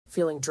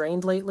Feeling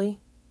drained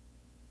lately?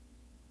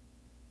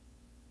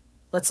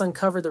 Let's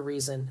uncover the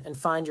reason and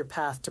find your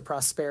path to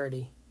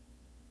prosperity.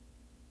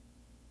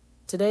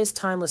 Today's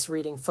timeless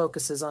reading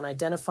focuses on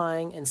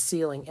identifying and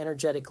sealing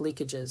energetic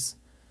leakages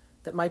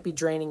that might be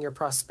draining your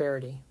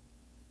prosperity.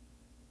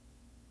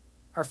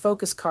 Our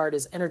focus card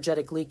is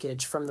Energetic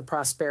Leakage from the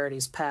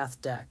Prosperity's Path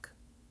deck.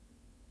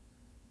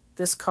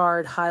 This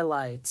card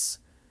highlights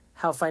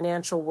how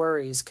financial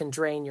worries can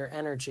drain your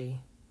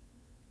energy.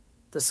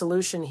 The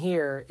solution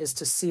here is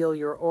to seal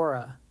your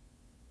aura.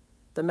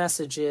 The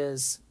message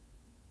is,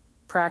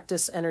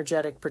 practice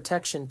energetic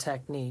protection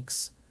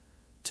techniques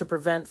to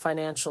prevent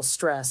financial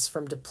stress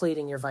from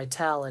depleting your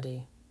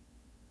vitality.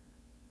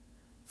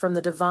 From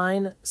the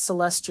Divine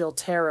Celestial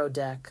Tarot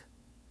deck,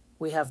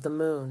 we have the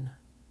Moon.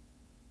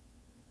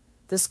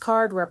 This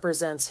card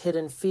represents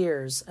hidden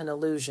fears and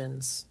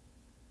illusions.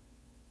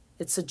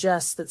 It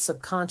suggests that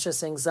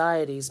subconscious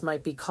anxieties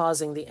might be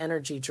causing the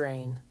energy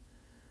drain,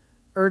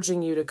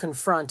 urging you to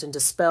confront and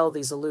dispel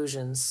these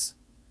illusions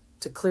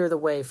to clear the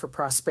way for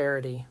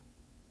prosperity.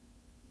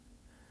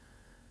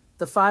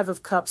 The Five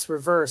of Cups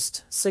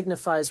reversed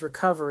signifies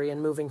recovery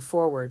and moving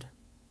forward.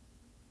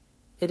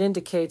 It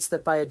indicates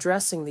that by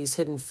addressing these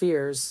hidden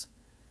fears,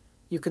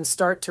 you can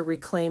start to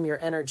reclaim your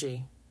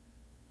energy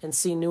and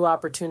see new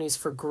opportunities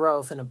for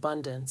growth and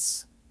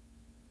abundance.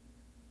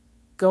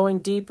 Going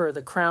deeper,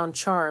 the Crown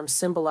Charm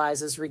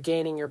symbolizes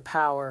regaining your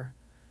power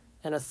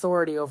and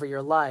authority over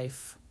your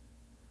life,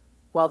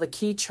 while the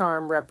Key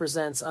Charm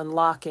represents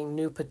unlocking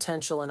new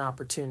potential and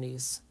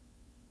opportunities.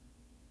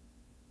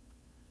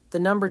 The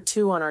number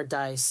 2 on our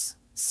dice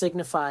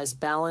signifies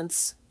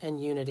balance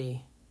and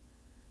unity,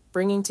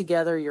 bringing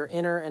together your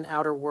inner and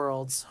outer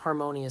worlds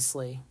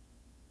harmoniously.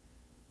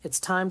 It's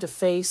time to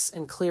face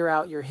and clear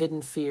out your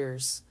hidden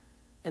fears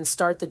and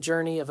start the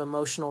journey of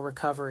emotional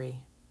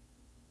recovery.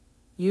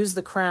 Use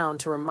the crown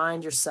to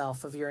remind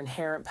yourself of your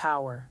inherent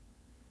power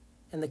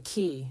and the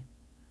key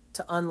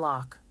to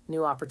unlock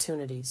new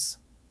opportunities.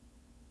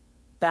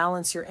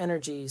 Balance your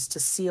energies to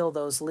seal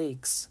those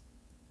leaks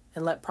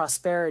and let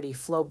prosperity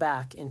flow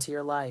back into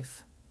your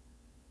life.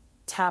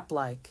 Tap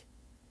like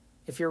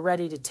if you're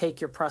ready to take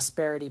your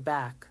prosperity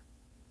back.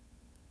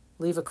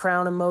 Leave a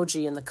crown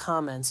emoji in the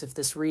comments if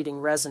this reading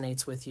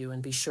resonates with you,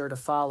 and be sure to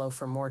follow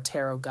for more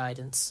tarot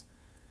guidance.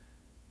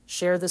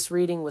 Share this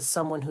reading with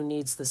someone who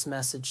needs this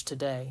message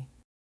today.